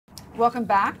Welcome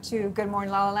back to Good Morning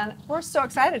La La Land. We're so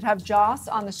excited to have Joss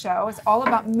on the show. It's all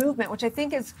about movement, which I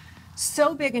think is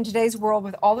so big in today's world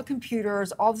with all the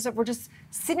computers, all the stuff. We're just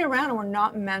sitting around and we're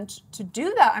not meant to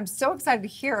do that. I'm so excited to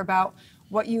hear about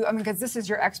what you, because this is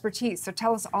your expertise. So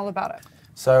tell us all about it.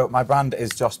 So my brand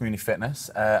is Mooney Fitness,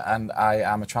 and I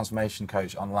am a transformation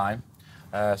coach online.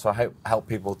 So I help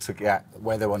people to get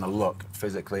where they want to look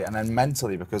physically and then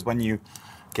mentally, because when you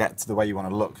get to the way you want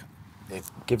to look, it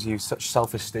gives you such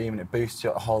self-esteem and it boosts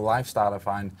your whole lifestyle, I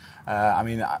find.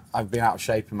 I've been out of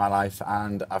shape in my life,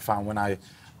 and I found when I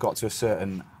got to a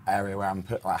certain area where I'm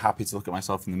happy to look at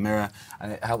myself in the mirror,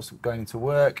 and it helps going into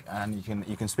work, and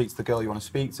you can speak to the girl you want to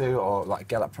speak to, or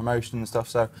get that promotion and stuff.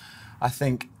 So I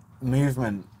think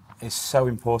movement is so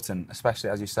important, especially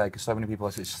as you say, because so many people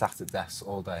are just sat at desks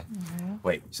all day.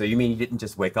 Wait, so you mean you didn't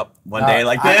just wake up one day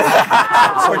like this?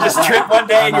 Or just trip one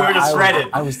day and you were just shredded?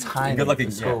 I was tiny good looking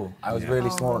at school. I was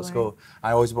really small at school. I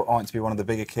always wanted to be one of the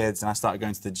bigger kids, and I started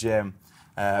going to the gym.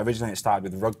 Originally it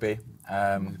started with rugby.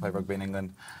 We played rugby in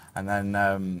England, and then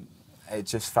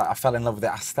I fell in love with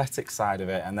the aesthetic side of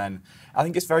it. And then I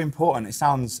think it's very important. It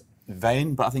sounds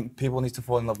vain, but I think people need to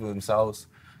fall in love with themselves.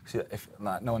 If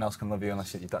no one else can love you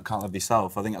unless you can't love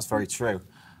yourself. I think that's very true.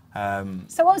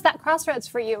 So what was that crossroads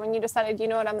for you when you decided, you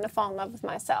know what, I'm going to fall in love with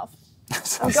myself?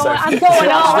 I'm going all in here. Do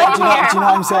you know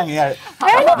what I'm saying? Yeah.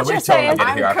 I know what you're saying.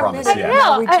 I promise.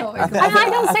 I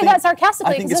don't say that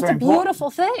sarcastically because it's a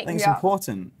beautiful thing. I think it's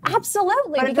important.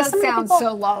 Absolutely. But it does sound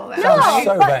so LaLa.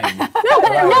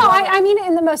 I mean it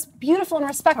in the most beautiful and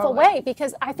respectful way,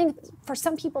 because I think for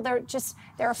some people they're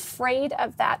afraid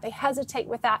of that. They hesitate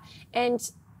with that, and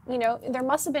you know, there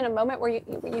must have been a moment where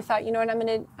you thought, you know what, I'm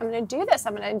gonna do this.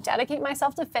 I'm gonna dedicate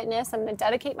myself to fitness. I'm gonna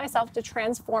dedicate myself to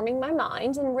transforming my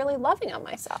mind and really loving on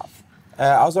myself.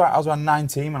 I was around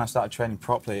 19 when I started training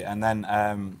properly, and then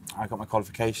I got my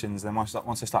qualifications. And once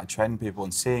I started training people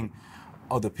and seeing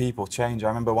other people change, I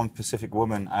remember one Pacific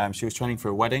woman. She was training for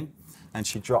a wedding, and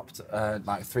she dropped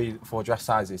like 3-4 dress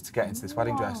sizes to get into this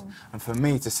wedding dress. And for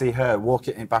me to see her walk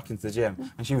it back into the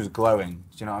gym, and she was glowing.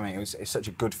 Do you know what I mean? It's such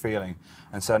a good feeling.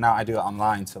 And so now I do that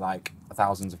online to like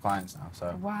thousands of clients now.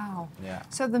 So wow. Yeah.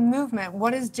 So the movement,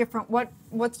 what is different?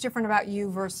 What's different about you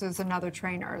versus another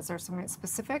trainer? Is there something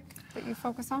specific that you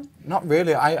focus on? Not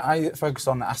really. I focus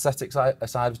on the aesthetic side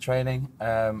of training.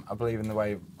 I believe in the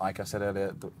way, like I said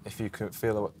earlier, if you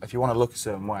want to look a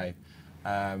certain way,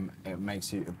 it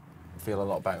makes you feel a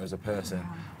lot better as a person.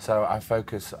 Yeah. So I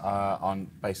focus on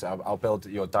basically, I'll build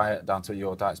your diet down to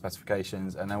your diet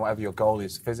specifications, and then whatever your goal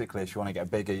is physically, if you want to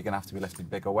get bigger, you're going to have to be lifting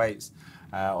bigger weights,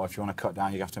 or if you want to cut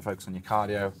down, you have to focus on your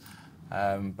cardio.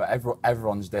 But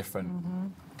everyone's different.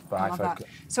 But I focus.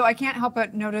 So I can't help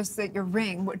but notice that your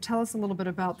ring. Tell us a little bit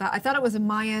about that. I thought it was a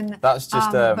Mayan. That's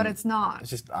just, but it's not. It's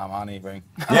just Armani ring.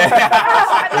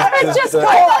 It's just cool.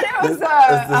 There's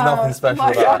nothing special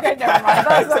about it. Okay, never mind.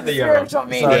 That's like the spiritual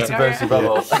meaning. Sorry to burst your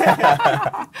bubble.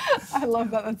 I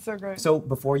love that. That's so great. So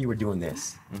before you were doing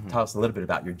this, tell us a little bit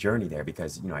about your journey there,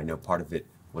 because I know part of it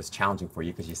was challenging for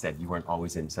you because you said you weren't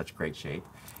always in such great shape,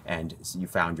 and so you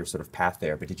found your sort of path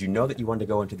there. But did you know that you wanted to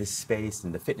go into this space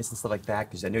and the fitness and stuff like that?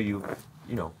 Because I know you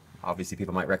know, obviously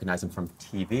people might recognize him from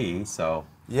TV. So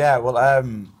yeah, well,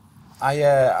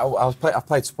 I've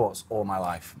played sports all my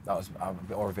life.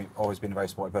 I've always been a very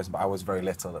sporty person, but I was very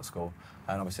little at school,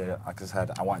 and obviously, like I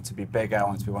said, I wanted to be bigger. I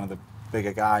wanted to be one of the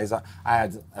bigger guys. I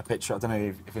had a picture. I don't know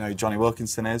if you know who Johnny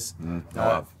Wilkinson is.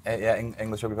 Yeah,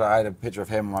 English rugby player. I had a picture of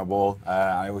him on my wall.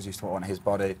 I always used to want his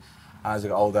body. And as I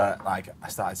got older, I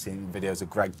started seeing videos of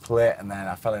Greg Plitt, and then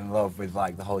I fell in love with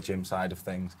the whole gym side of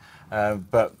things.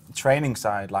 But training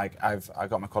side, I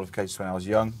got my qualifications when I was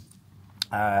young,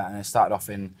 and I started off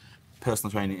in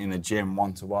personal training in a gym,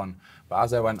 one-to-one. But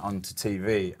as I went on to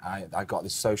TV, I got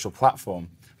this social platform,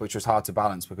 which was hard to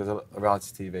balance because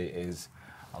reality TV is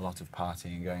a lot of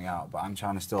partying and going out, but I'm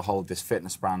trying to still hold this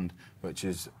fitness brand, which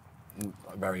is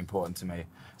very important to me.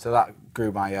 So that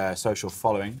grew my social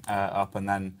following up, and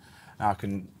then now I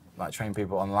can train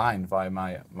people online via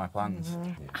my plans.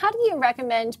 How do you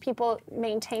recommend people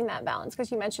maintain that balance?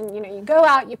 Because you mentioned, you go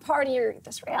out, you party, you're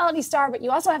this reality star, but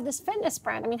you also have this fitness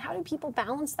brand. I mean, how do people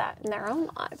balance that in their own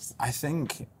lives? I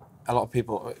think a lot of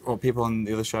people, or people on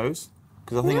the other shows,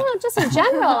 because I think no, just in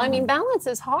general. I mean, balance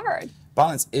is hard.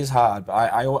 Balance is hard, but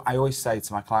I always say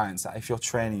to my clients that if you're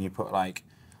training, you put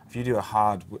if you do a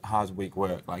hard week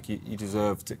work, you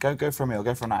deserve to go for a meal,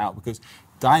 go for a night out, because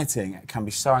dieting can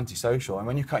be so antisocial. And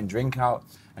when you're cutting drink out,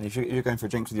 and if you're going for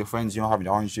drinks with your friends, you're having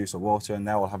orange juice or water, and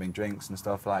they're all having drinks and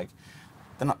stuff,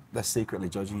 they're secretly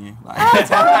judging you. Like,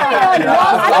 Well,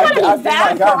 I want to be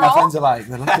that my girl. friends are like,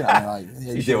 they're looking at me like,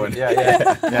 yeah, You doing?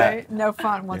 Yeah. Right? No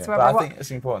fun whatsoever. But I Well, think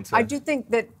it's important to. I do think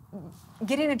that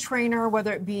getting a trainer,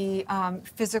 whether it be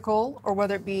physical or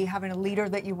whether it be having a leader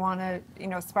that you want to,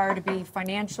 aspire to be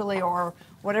financially or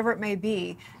whatever it may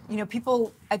be,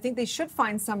 people, I think they should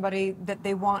find somebody that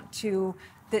they want to,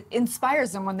 that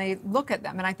inspires them when they look at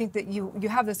them. And I think that you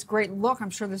have this great look. I'm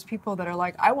sure there's people that are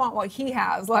like, I want what he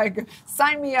has. Like,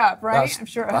 sign me up, right? I'm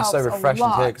sure it helps That's so refreshing a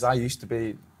to hear, lot. because I used to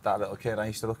be that little kid. I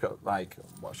used to look at like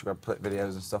watch Sugar Plip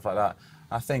videos and stuff like that.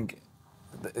 I think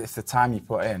it's the time you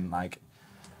put in, like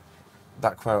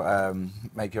that quote,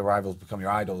 make your rivals become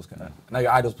your idols. No,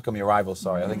 your idols become your rivals,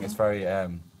 sorry. I think it's very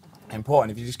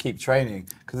important if you just keep training,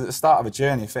 because at the start of a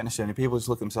journey, a fitness journey, people just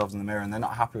look at themselves in the mirror and they're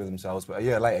not happy with themselves, but a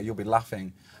year later you'll be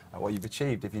laughing at what you've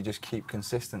achieved if you just keep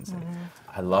consistency.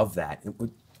 I love that.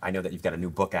 I know that you've got a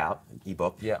new book out, an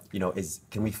ebook. Yeah.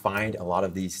 Can we find a lot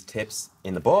of these tips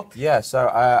in the book? Yeah, so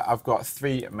I've got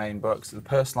 3 main books. The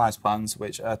personalised plans,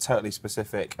 which are totally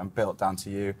specific and built down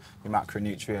to you, your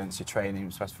macronutrients, your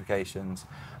training specifications.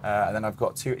 And then I've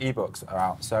got 2 ebooks are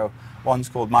out. So one's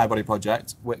called My Body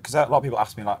Project, because a lot of people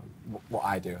ask me like what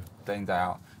I do day in, day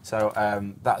out. So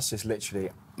that's just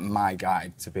literally my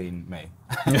guide to being me.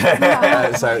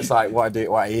 So it's like what I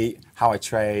do, what I eat, how I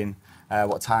train,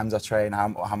 what times I train,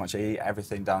 how much I eat,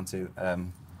 everything down to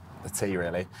the T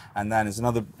really. And then there's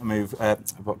another a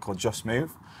book called Just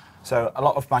Move. So a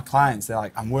lot of my clients, they're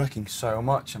like, I'm working so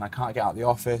much and I can't get out of the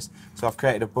office. So I've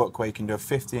created a book where you can do a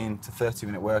 15 to 30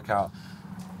 minute workout.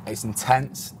 It's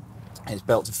intense, it's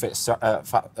built to fit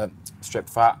strip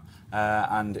fat,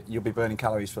 and you'll be burning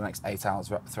calories for the next 8 hours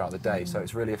throughout the day. So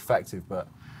it's really effective, but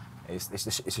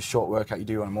it's a short workout you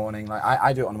do on the morning. Like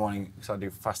I do it on the morning because I do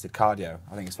fasted cardio.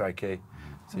 I think it's very key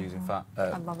to using fat.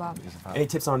 I love that. Any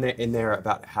tips in there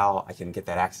about how I can get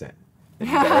that accent? Right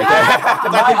there?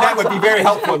 'Cause I think that would be very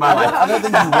helpful in my life. I don't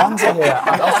think you want it here.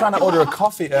 I was trying to order a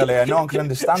coffee earlier. No one could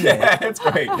understand me. It's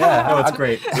great. Yeah, no, it's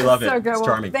great. We love it. So good. It's Well,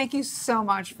 charming. thank you so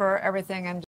much for everything. And